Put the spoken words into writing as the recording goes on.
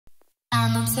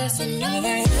I'm obsessing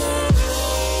over you.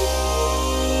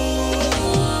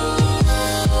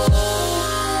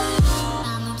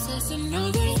 I'm obsessing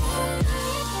over you.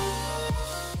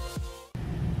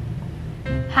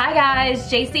 Hi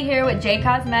guys, JC here with J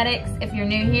Cosmetics. If you're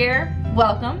new here,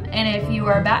 welcome, and if you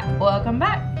are back, welcome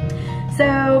back.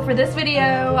 So for this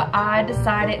video, I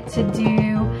decided to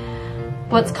do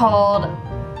what's called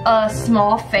a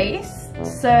small face.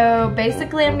 So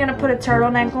basically I'm gonna put a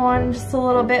turtleneck on just a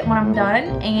little bit when I'm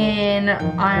done, and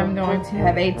I'm going to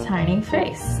have a tiny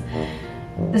face.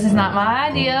 This is not my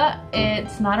idea,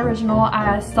 it's not original.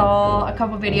 I saw a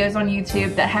couple videos on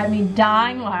YouTube that had me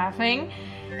dying laughing,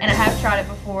 and I have tried it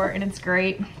before and it's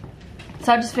great.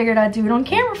 So I just figured I'd do it on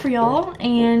camera for y'all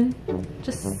and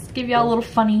just give y'all a little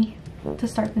funny to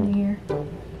start the new year.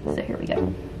 So here we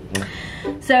go.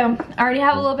 So I already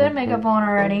have a little bit of makeup on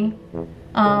already.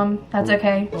 That's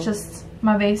okay, it's just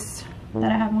my base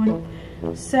that I have on.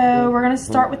 So we're gonna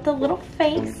start with the little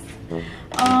face.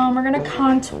 We're gonna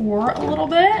contour a little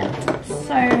bit.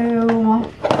 So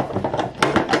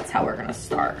that's how we're gonna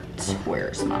start.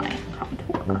 Where's my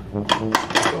contour?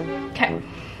 Okay,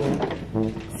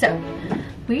 so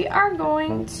we are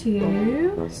going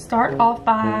to start off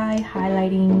by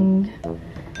highlighting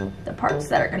the parts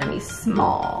that are gonna be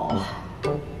small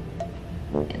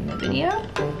in the video.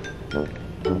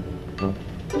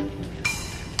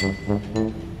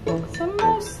 So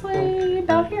mostly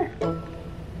about here.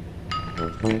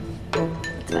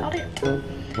 That's about it.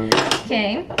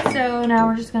 Okay, so now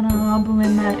we're just gonna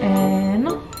blend that in.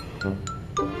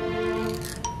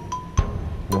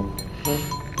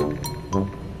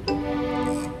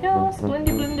 Yes,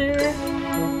 blendy blender.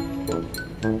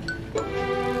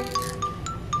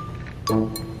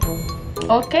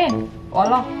 Okay,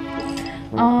 voila.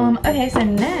 Okay, so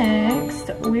next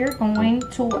we're going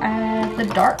to add the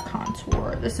dark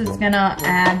contour. This is gonna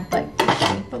add like the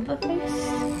shape of the face.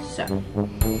 So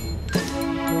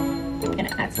I'm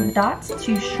gonna add some dots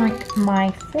to shrink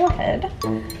my forehead.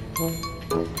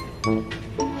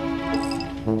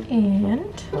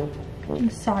 And the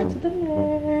sides of the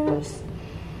nose.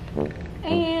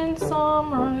 And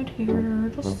some right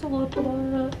here, just a little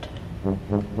bit.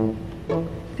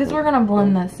 Because we're gonna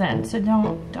blend this in, so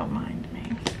don't mind me.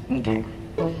 Okay.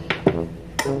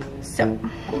 So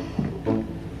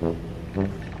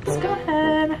let's go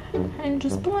ahead and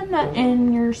just blend that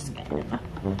in your skin.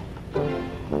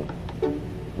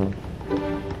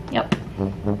 Yep.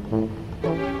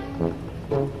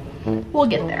 We'll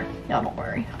get there. Y'all don't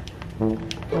worry.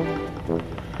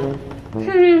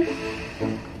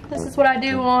 This is what I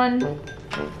do on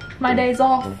my days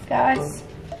off, guys.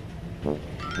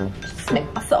 Just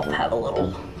make myself have a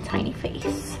little tiny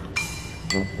face.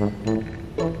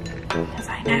 Because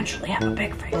I naturally have a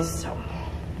big face, so.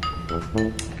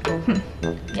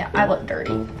 Yeah, I look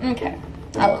dirty. Okay.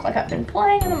 I look like I've been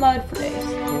playing in the mud for days.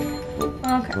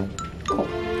 Okay, cool.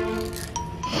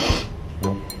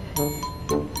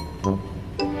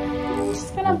 I'm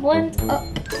just gonna blend up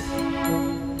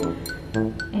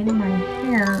in my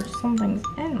hair. Something's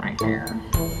in my hair.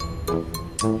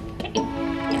 Okay,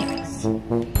 anyways.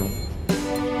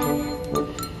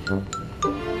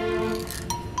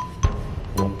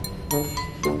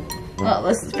 Oh,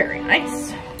 this is very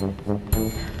nice.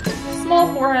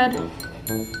 Small forehead.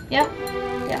 Yeah.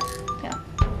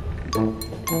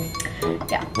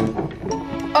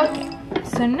 Okay,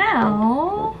 so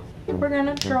now we're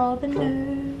gonna draw the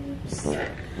nose.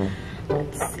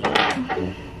 Let's see.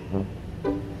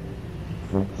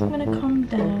 I'm gonna come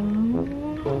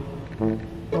down.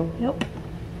 Yep.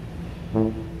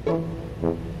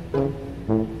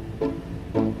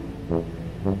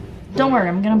 Don't worry,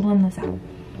 I'm gonna blend this out.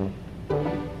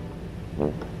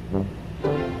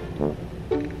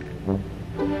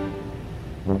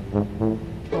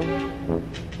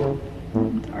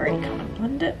 It's already kind of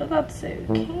blended, but that's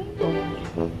okay.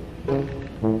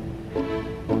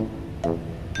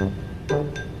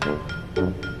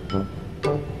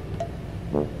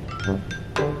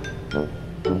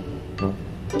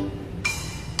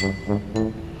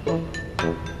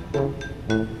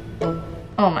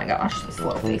 Oh my gosh, this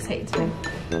little face hates me.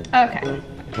 Okay.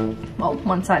 Well,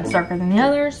 one side's darker than the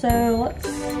other, so let's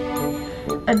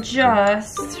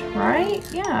adjust, right?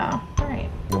 Yeah, right.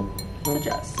 Let's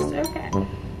adjust, okay.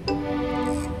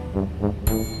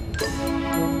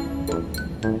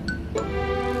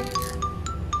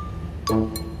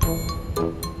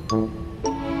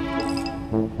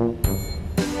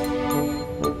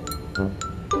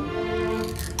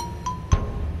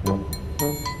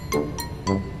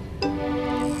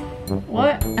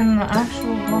 What in the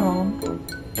actual world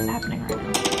is happening right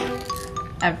now?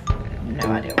 I have no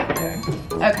idea what we're doing.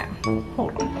 Okay. Okay,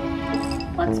 hold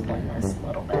on. Let's blend this a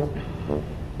little bit.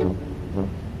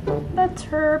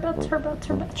 Better, better,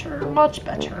 better, better, much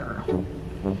better.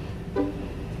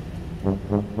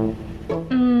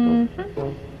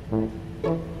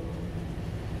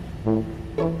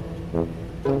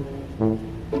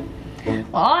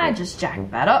 Well, I just jacked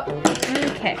that up.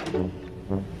 Okay.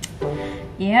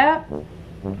 Yep.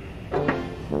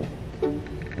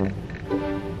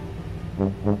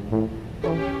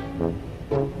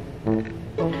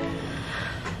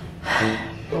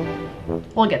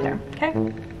 We'll get there, okay?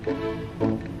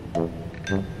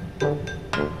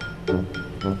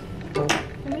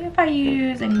 Maybe if I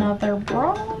use another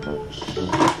brush. Let's see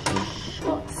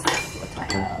what I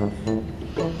have.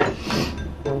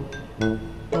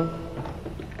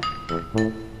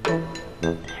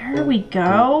 There we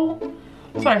go.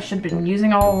 That's what I should have been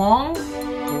using all along.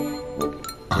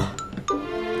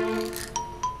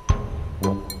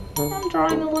 I'm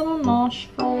drawing a little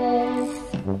nostrils.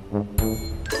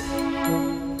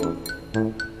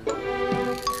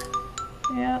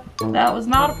 Yeah, that was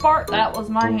not a fart, that was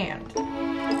my hand.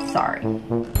 Sorry.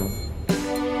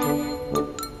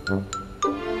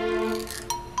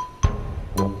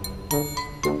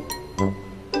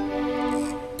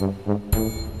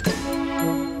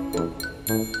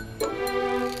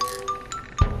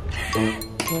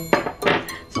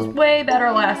 This was way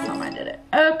better last time I did it.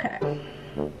 Okay.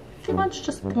 Let's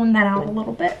just blend that out a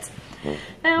little bit.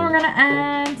 Now we're gonna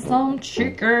add some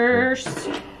cheekers.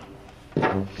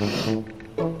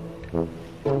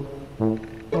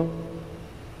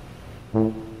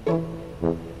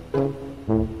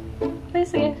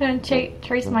 Basically, I'm gonna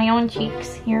trace my own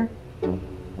cheeks here,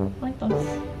 like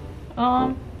this.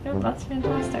 Yep, that's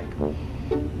fantastic.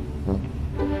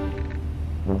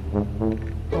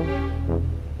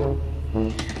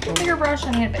 Bigger brush,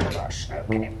 I need a bigger brush.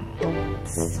 Okay.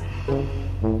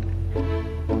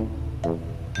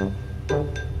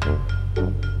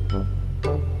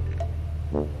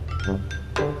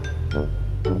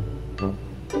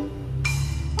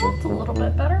 That's a little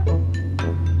bit better.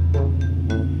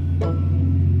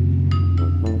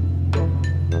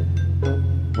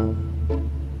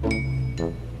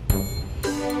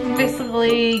 I'm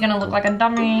basically gonna look like a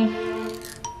dummy.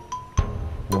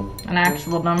 An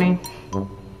actual dummy.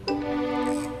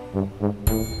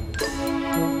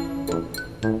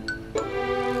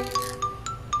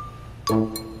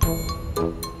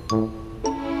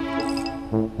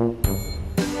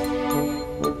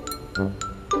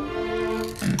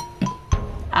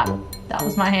 Ah, that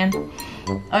was my hand.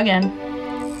 Again.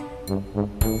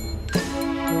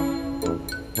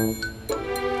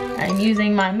 I'm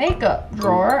using my makeup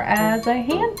drawer as a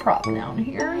hand prop down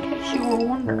here, in case you were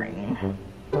wondering.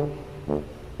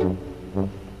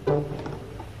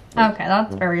 Okay,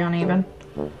 that's very uneven.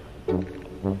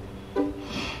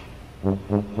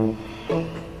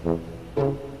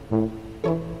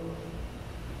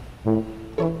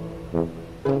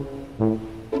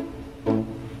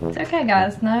 It's okay,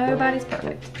 guys. Nobody's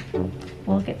perfect.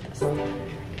 We'll get this.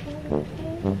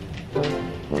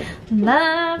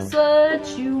 Life's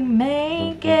what you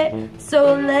make it,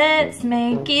 so let's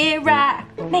make it right.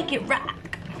 Make it right.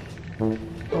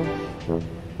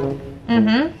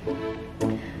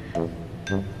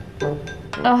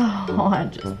 Oh, I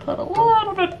just put a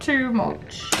little bit too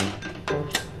much.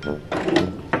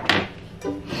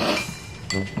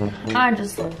 I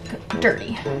just look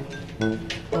dirty. I'm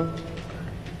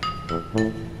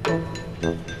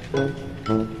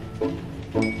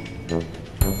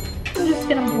just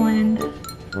gonna blend.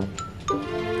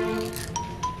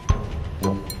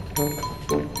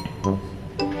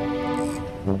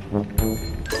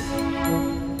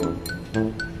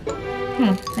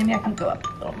 Maybe I can go up a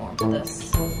little more with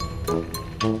this.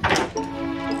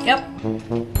 Yep.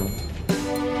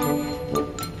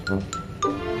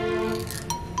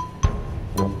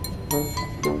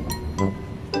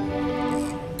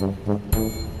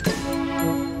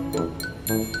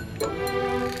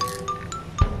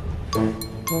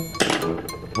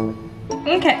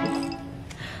 Okay.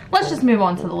 Let's just move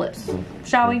on to the lips,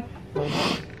 shall we?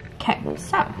 Okay,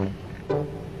 so.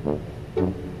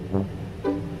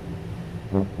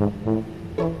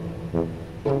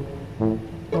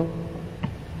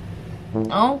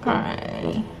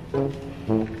 Okay.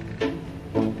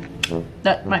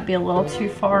 That might be a little too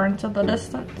far into the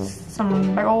distance.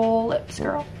 Some big ol' lips,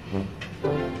 girl.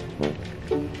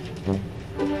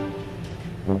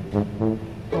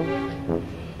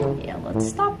 Yeah, let's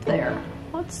stop there.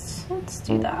 Let's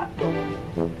do that.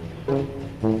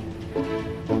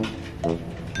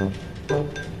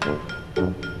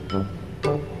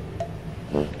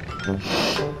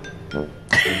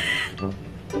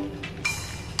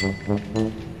 This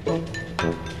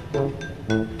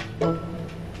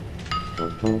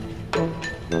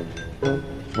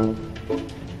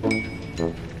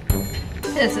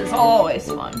is always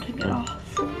fun to get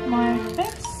off my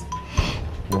face.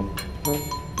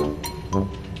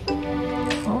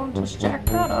 Oh, just jack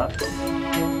that up.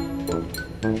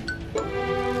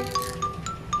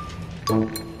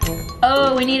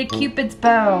 Oh, we need a Cupid's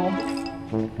bow.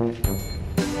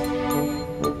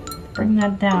 Bring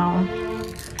that down.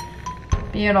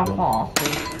 Beautiful.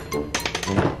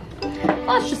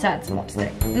 Let's just add some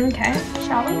lipstick. Okay,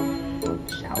 shall we?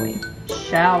 Shall we?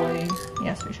 Shall we?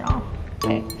 Yes, we shall.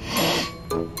 Okay.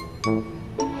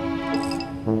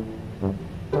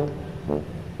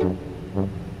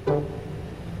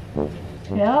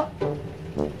 Yep.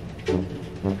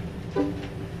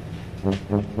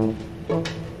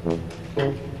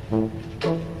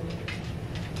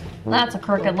 That's a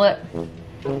crooked lip.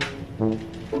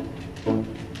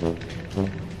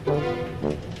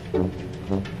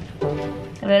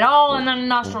 Get it all in the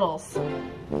nostrils.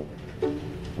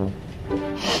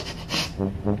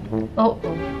 Oh.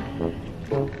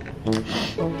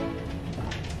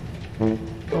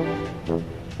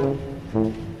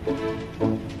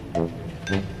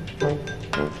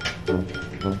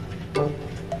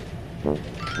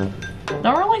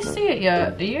 Don't really see it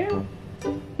yet, do you?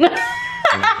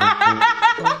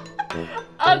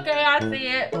 Okay, I see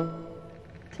it.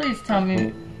 Please tell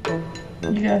me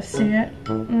you guys see it.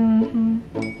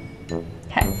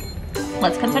 Okay,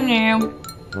 let's continue.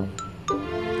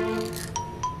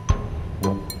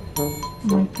 Oh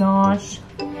my gosh.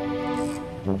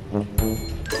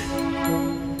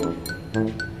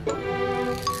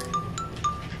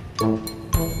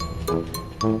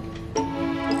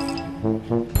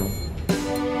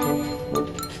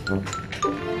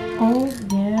 Oh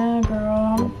yeah,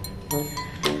 girl.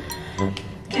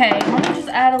 Okay, let me just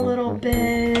add a little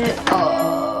bit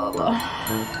of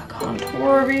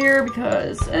contour here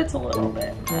because it's a little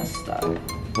bit messed up.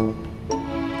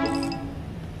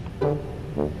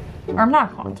 Or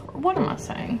not contour, what am I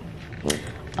saying?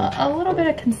 A little bit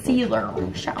of concealer,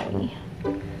 shall we?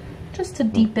 Just to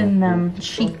deepen them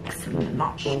cheeks and the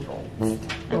nostrils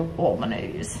and all the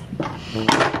nose.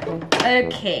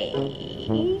 Okay.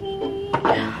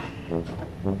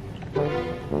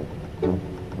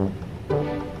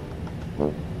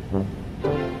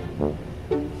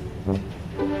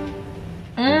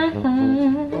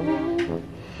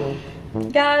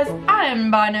 Guys, I am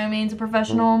by no means a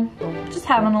professional, just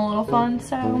having a little fun,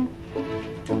 so,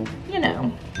 you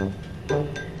know.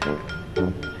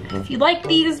 If you like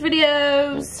these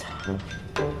videos,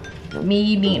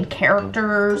 me being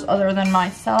characters other than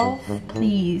myself,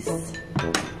 please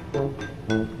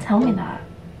tell me that.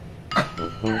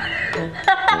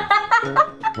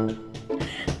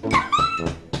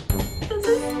 This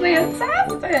is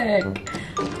fantastic.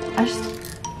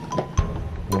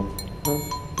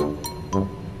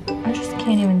 I just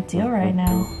can't even deal right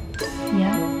now.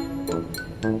 Yeah.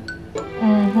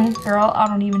 Girl, I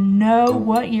don't even know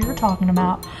what you're talking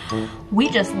about. We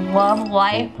just love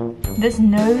life. This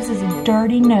nose is a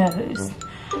dirty nose.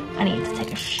 I need to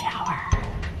take a shower.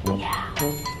 Yeah.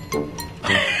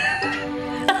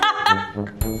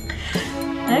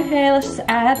 Okay, let's just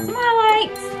add some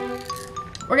highlights.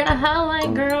 We're gonna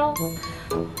highlight, girls.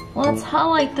 Let's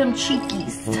highlight them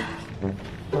cheekies.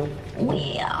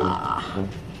 Yeah.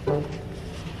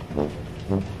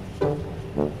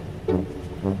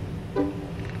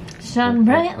 Shine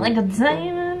bright like a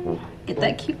diamond. Get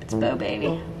that Cupid's bow,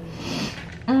 baby.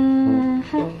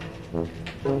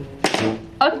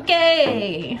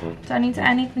 Okay. Do I need to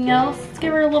add anything else? Let's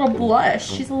give her a little blush.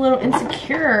 She's a little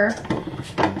insecure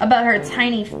about her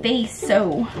tiny face,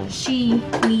 so she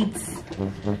needs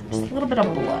just a little bit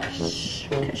of blush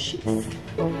because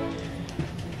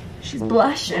she's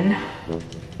blushing.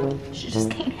 She just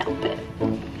can't help it.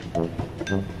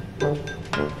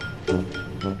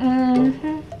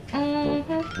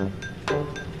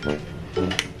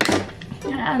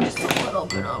 And just a little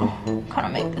bit of, kind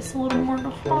of make this a little more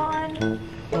defined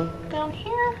down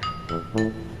here.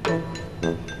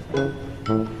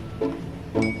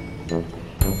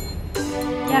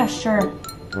 Yeah, sure.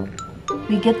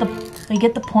 We get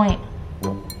the point.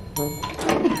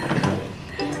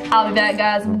 I'll be back,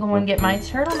 guys. I'm going to get my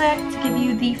turtleneck to give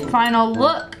you the final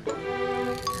look.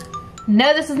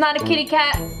 No, this is not a kitty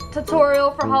cat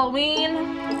tutorial for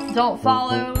Halloween. Don't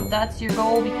follow if that's your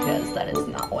goal, because that is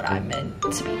not what I'm meant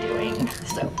to be doing.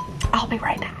 So, I'll be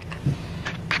right back.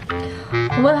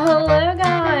 Well, hello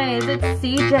guys. It's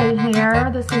CJ here.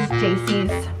 This is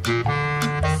JC's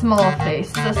small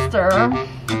face sister.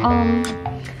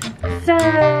 So,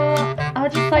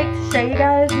 I'd just like show you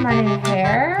guys my new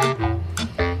hair.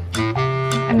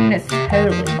 I mean, it's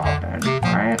totally bopping,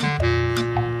 right?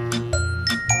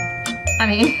 I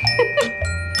mean,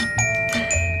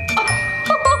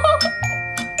 oh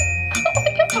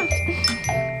my gosh.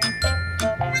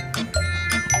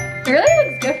 It really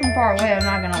looks good from far away, I'm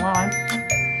not gonna lie.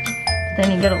 But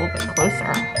then you get a little bit closer,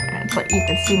 and it's like you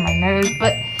can see my nose,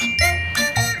 but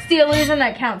it's the illusion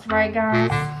that counts, right,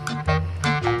 guys?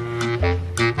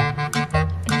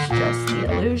 It's just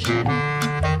the illusion.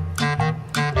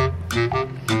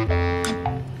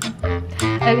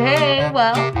 Okay,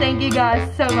 well, thank you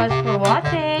guys so much for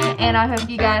watching, and I hope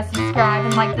you guys subscribe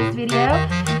and like this video.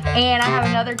 And I have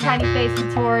another tiny face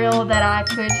tutorial that I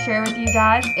could share with you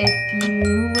guys if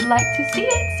you would like to see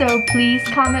it. So please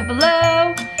comment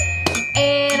below,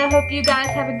 and I hope you guys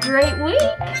have a great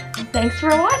week. Thanks for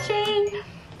watching.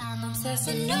 I'm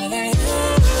obsessing over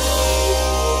you.